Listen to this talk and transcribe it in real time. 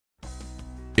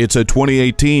It's a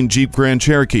 2018 Jeep Grand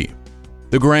Cherokee.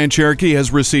 The Grand Cherokee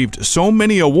has received so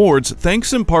many awards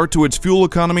thanks in part to its fuel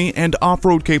economy and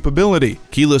off-road capability.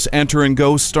 Keyless enter and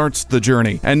go starts the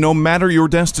journey, and no matter your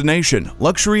destination,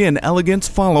 luxury and elegance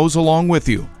follows along with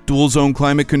you. Dual-zone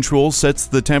climate control sets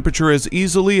the temperature as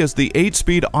easily as the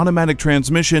 8-speed automatic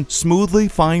transmission smoothly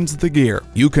finds the gear.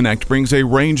 Uconnect brings a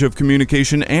range of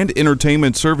communication and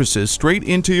entertainment services straight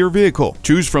into your vehicle.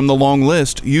 Choose from the long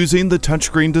list using the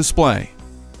touchscreen display.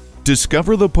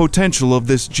 Discover the potential of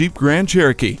this Jeep Grand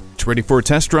Cherokee. It's ready for a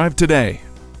test drive today.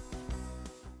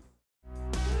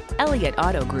 Elliott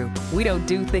Auto Group. We don't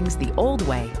do things the old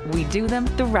way, we do them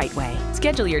the right way.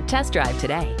 Schedule your test drive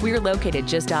today. We're located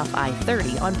just off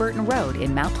I-30 on Burton Road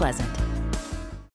in Mount Pleasant.